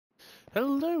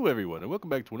Hello everyone and welcome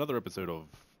back to another episode of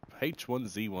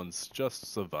H1Z1's Just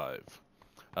Survive.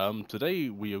 Today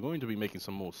we are going to be making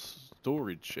some more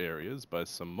storage areas. By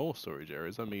some more storage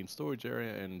areas, I mean storage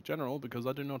area in general because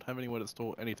I do not have anywhere to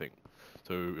store anything.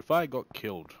 So if I got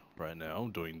killed right now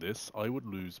doing this, I would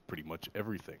lose pretty much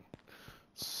everything.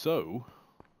 So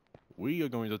we are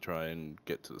going to try and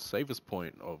get to the safest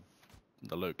point of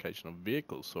the location of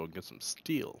vehicles so I can get some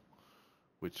steel,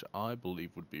 which I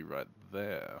believe would be right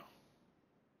there.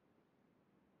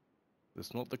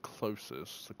 It's not the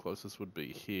closest would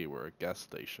be here where a gas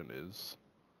station is,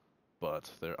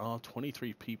 but there are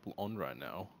 23 people on right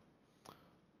now,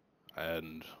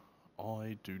 and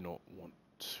I do not want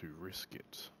to risk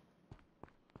it.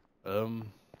 How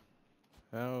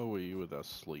are we with our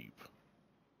sleep?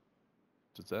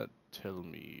 Does that tell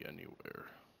me anywhere?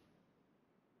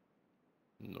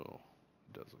 No,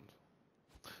 it doesn't.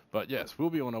 But yes, we'll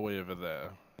be on our way over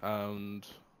there, and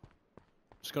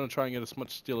just gonna try and get as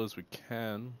much steel as we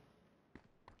can.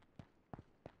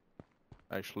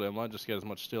 Actually, I might just get as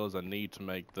much steel as I need to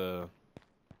make the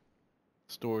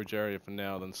storage area for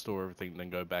now, then store everything, then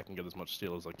go back and get as much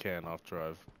steel as I can after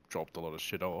I've dropped a lot of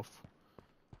shit off.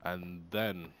 And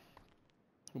then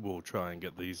we'll try and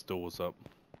get these doors up.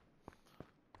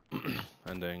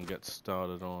 And then get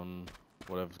started on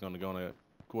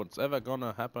what's ever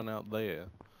gonna happen out there.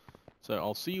 So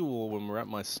I'll see you all when we're at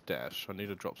my stash. I need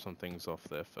to drop some things off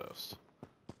there first.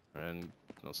 And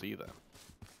I'll see you there.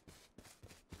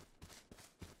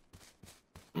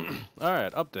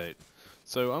 Alright, update.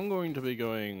 So I'm going to be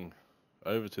going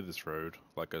over to this road.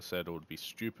 Like I said, it would be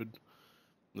stupid.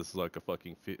 This is like a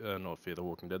fucking, not Fear the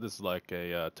Walking Dead. This is like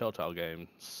a Telltale game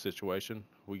situation.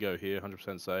 We go here,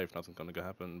 100% safe, nothing's gonna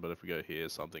happen. But if we go here,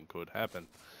 something could happen.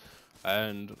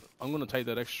 And I'm gonna take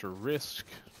that extra risk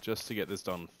just to get this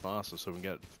done faster, so we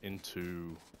can get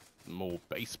into more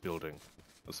base building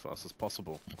as fast as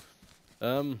possible.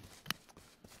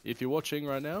 If you're watching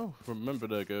right now, remember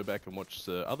to go back and watch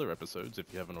the other episodes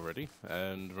if you haven't already,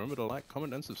 and remember to like,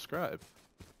 comment, and subscribe.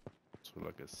 So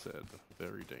like I said,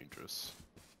 very dangerous.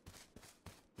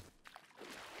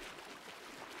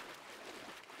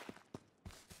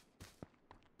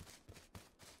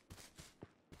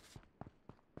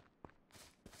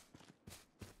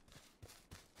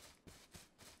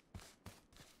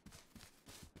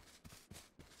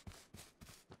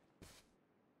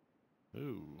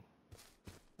 Ooh.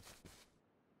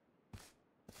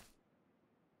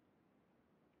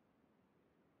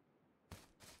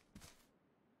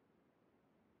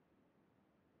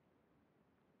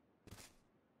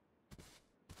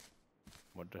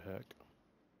 What the heck?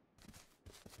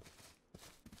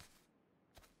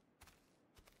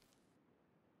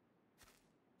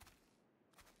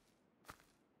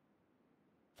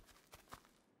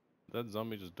 Did that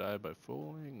zombie just died by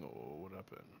falling, or what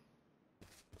happened?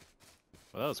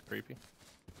 Well, that was creepy.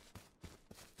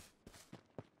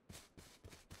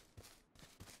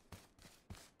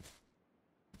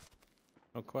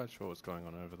 Not quite sure what's going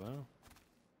on over there.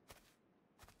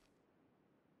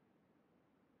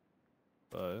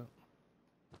 But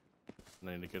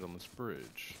I need to get on this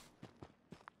bridge.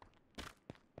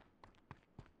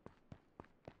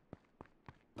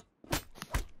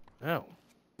 Ow!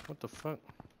 What the fuck?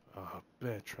 Oh,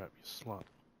 bear trap, you slut.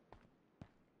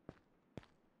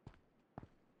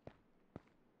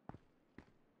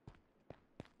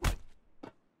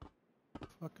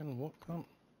 Fucking what cunt?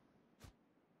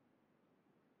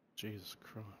 Jesus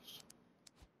Christ.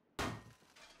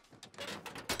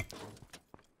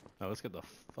 Now let's get the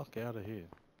fuck out of here.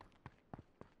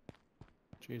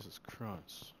 Jesus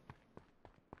Christ.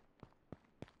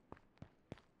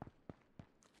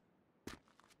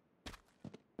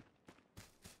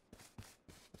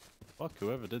 Fuck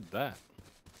whoever did that.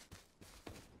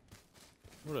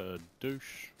 What a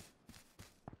douche.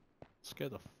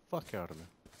 Scared the fuck out of me.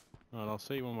 Alright, I'll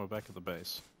see you when we're back at the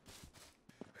base.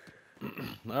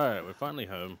 Alright, we're finally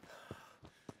home.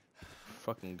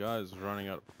 Fucking guy's running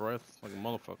out of breath like a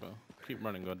motherfucker. Keep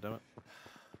running, goddammit.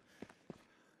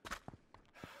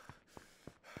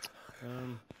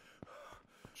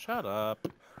 Shut up,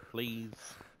 please.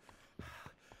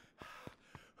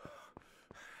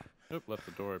 Oop, left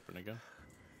the door open again.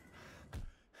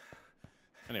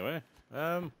 Anyway,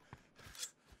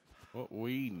 what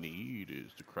we need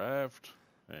is to craft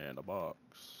and a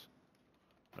box.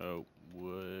 Oh,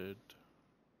 wood.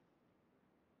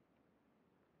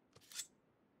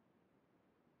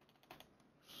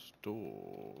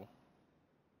 Store.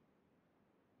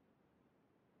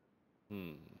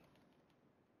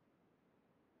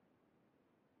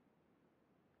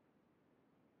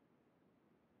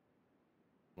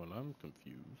 Well, I'm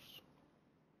confused.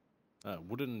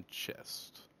 Wooden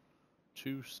chest.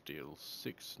 2 steel,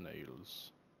 6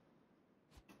 nails.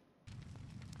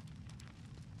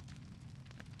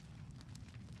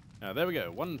 Now there we go,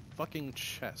 1 fucking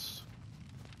chest.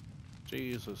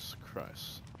 Jesus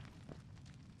Christ.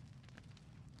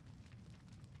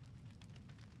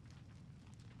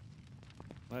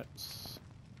 Let's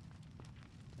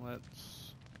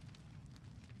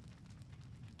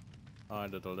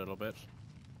hide it a little bit.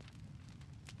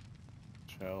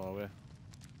 Shall we?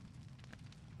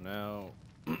 Now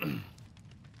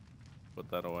put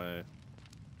that away.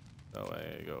 Go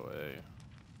away, go away.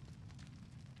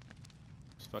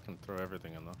 Just fucking throw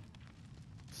everything in there.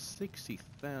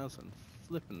 60,000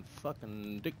 flippin'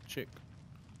 fucking dick chick.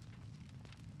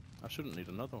 I shouldn't need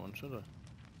another one, should I?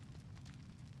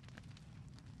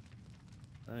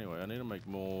 Anyway, I need to make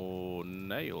more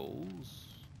nails.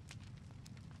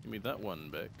 Give me that one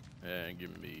back. And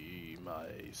give me my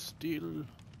steel.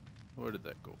 Where did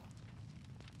that go?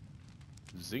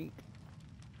 Zinc.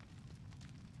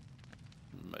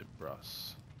 My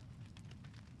brass.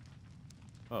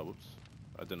 Oh, whoops.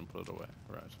 I didn't put it away.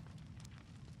 Right.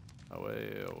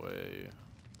 Away, away.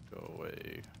 Go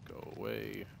away. Go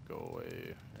away. Go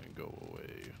away. And go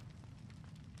away.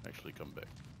 Actually, come back.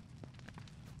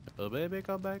 Oh, baby,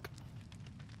 come back.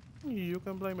 You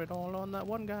can blame it all on that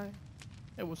one guy.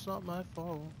 It was not my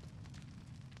fault.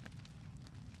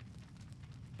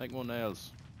 Make more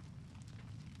nails.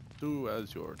 Do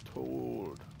as you're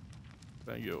told.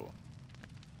 Thank you.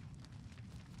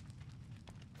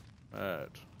 Right.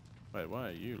 Wait, why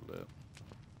are you lit?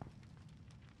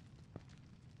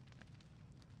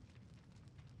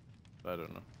 I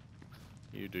don't know.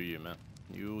 You do you, man.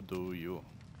 You do you.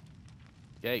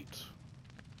 Gate.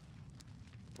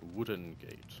 A wooden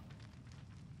gate.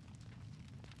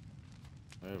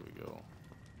 There we go.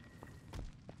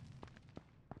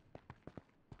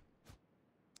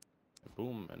 A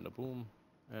boom, and a boom,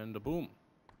 and a boom.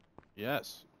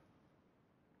 Yes.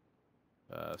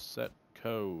 Set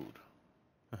code.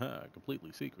 Haha,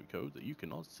 completely secret code that you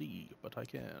cannot see, but I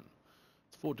can.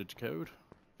 It's 4-digit code.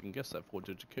 You can guess that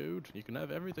 4-digit code. You can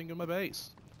have everything in my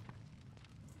base.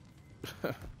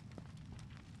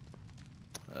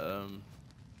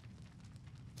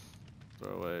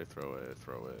 Throw away, throw away,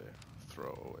 throw away,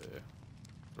 throw away,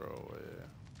 throw away.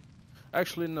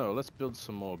 Actually, no, let's build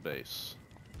some more base.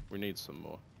 We need some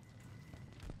more.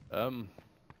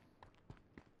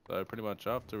 So pretty much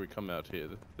after we come out here,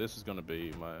 this is gonna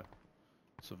be my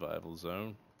survival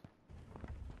zone.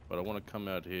 But I want to come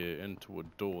out here into a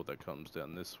door that comes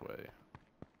down this way.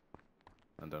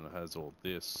 And then it has all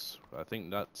this. I think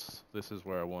this is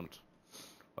where I want,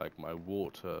 like, my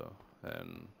water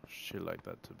and shit like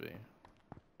that to be.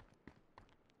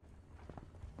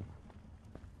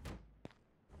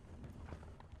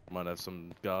 Might have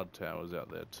some guard towers out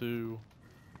there too.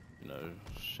 You know,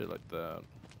 shit like that.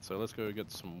 So let's go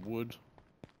get some wood.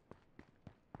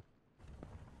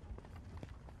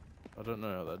 I don't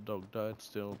know how that dog died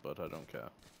still, but I don't care.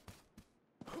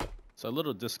 So a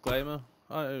little disclaimer,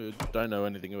 I don't know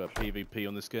anything about PvP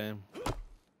on this game.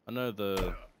 I know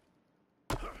the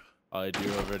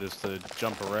idea of it is to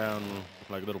jump around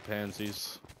like little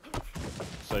pansies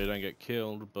so you don't get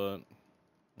killed, but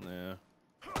yeah.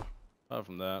 Apart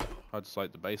from that, I just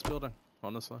like the base building,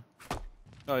 honestly.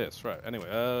 Oh yes, right,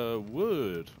 anyway,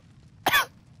 wood.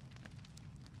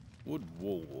 Wood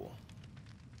wall.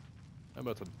 How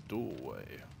about a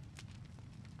doorway?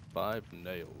 5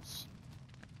 nails.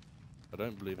 I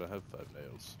don't believe I have 5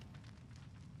 nails.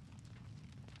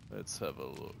 Let's have a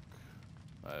look.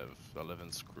 I have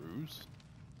 11 screws.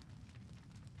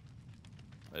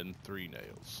 And 3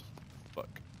 nails.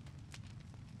 Fuck.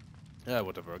 Yeah,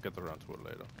 whatever, I'll get around to it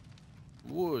later.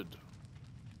 Wood!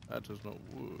 That is not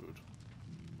wood.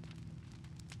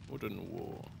 Wooden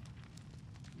wall.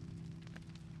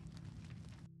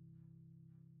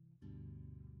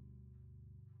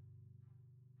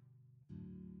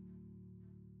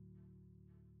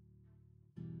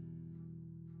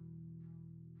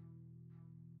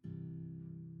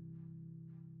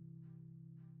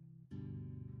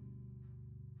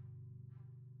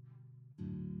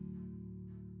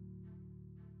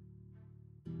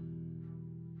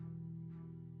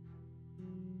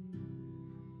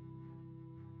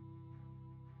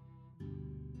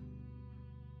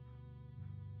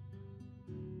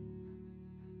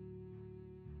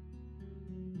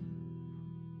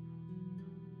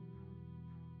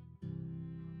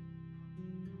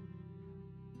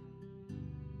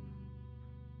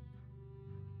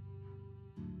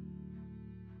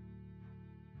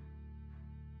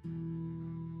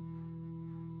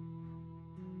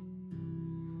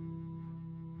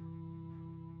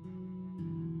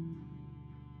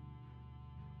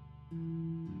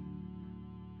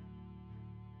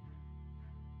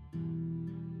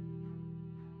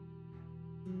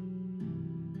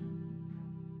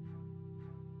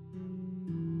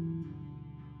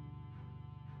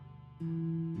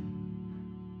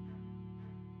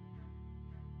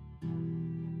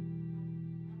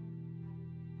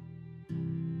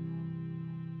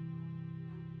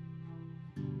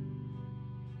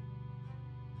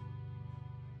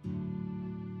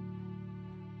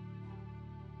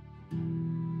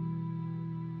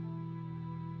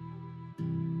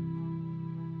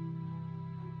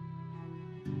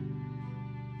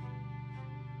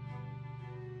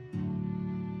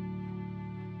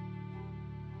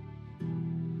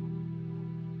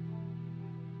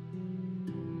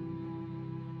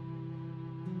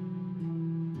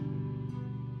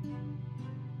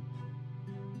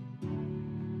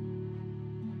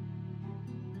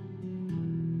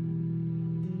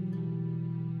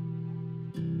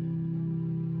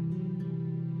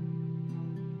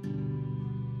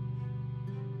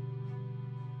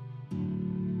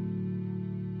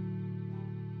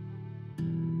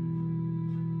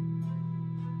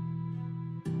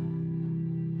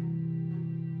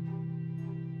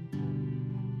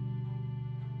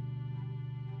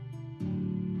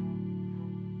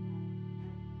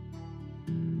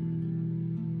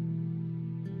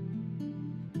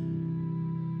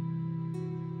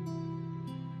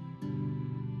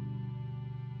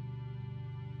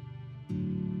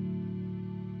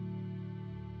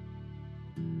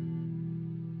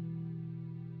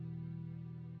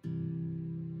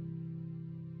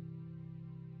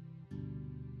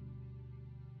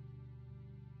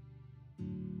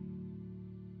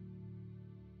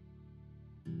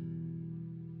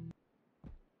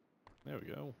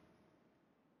 go.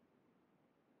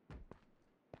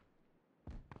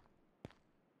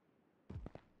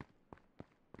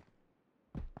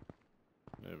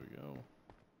 There we go.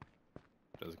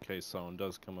 Just in case someone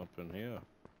does come up in here.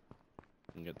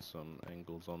 And get some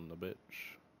angles on the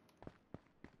bitch.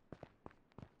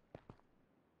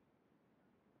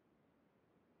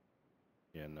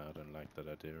 Yeah, no, I don't like that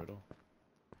idea at all.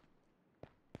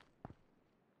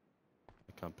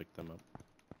 I can't pick them up.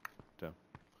 Damn.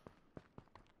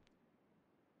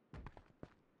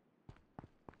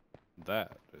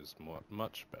 That is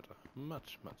much better.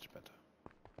 Much better.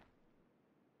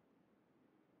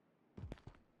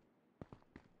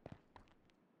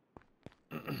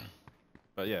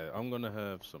 But yeah, I'm gonna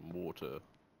have some water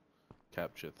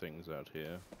capture things out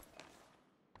here.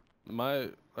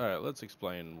 Alright, let's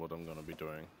explain what I'm gonna be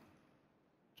doing.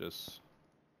 Just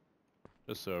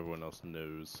so everyone else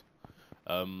knows.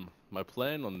 My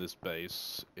plan on this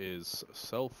base is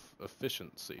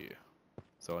self-efficiency.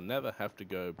 So I never have to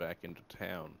go back into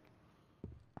town.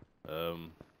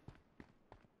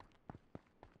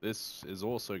 This is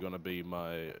also gonna be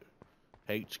my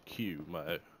HQ,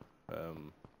 my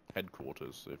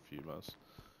headquarters, if you must.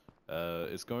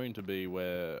 It's going to be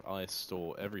where I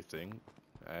store everything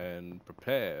and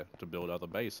prepare to build other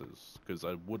bases, because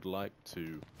I would like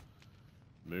to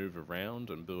move around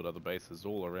and build other bases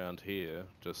all around here,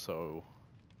 just so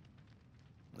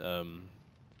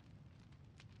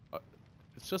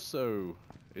it's just so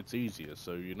it's easier,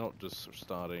 so you're not just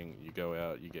starting, you go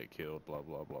out, you get killed, blah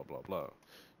blah blah blah blah.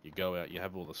 You go out, you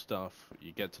have all the stuff,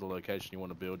 you get to the location you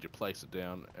want to build, you place it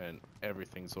down, and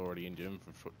everything's already in your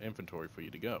inventory for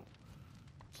you to go.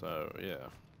 So,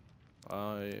 yeah.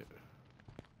 I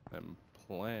am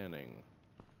planning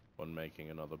on making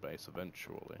another base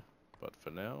eventually. But for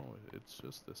now, it's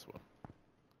just this one.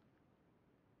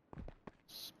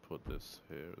 Let's put this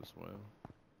here as well.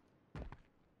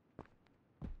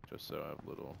 Just so I have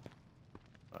little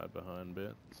hide behind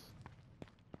bits.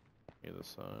 Either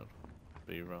side.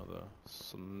 Be rather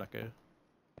snacky.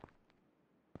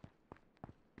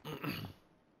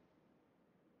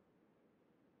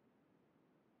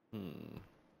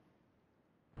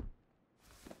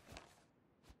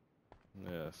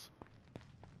 Yes.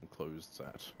 Close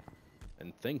that.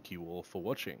 And thank you all for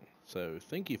watching. So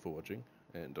thank you for watching,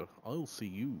 and I'll see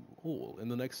you all in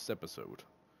the next episode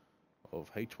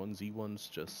of H1Z1's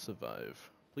Just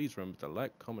Survive. Please remember to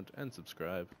like, comment, and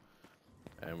subscribe.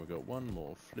 And we've got one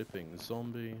more flipping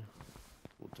zombie.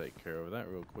 We'll take care of that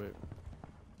real quick.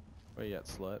 Where you at,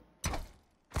 slut?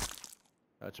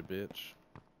 That's a bitch.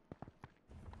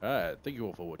 Alright, thank you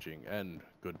all for watching, and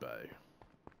goodbye.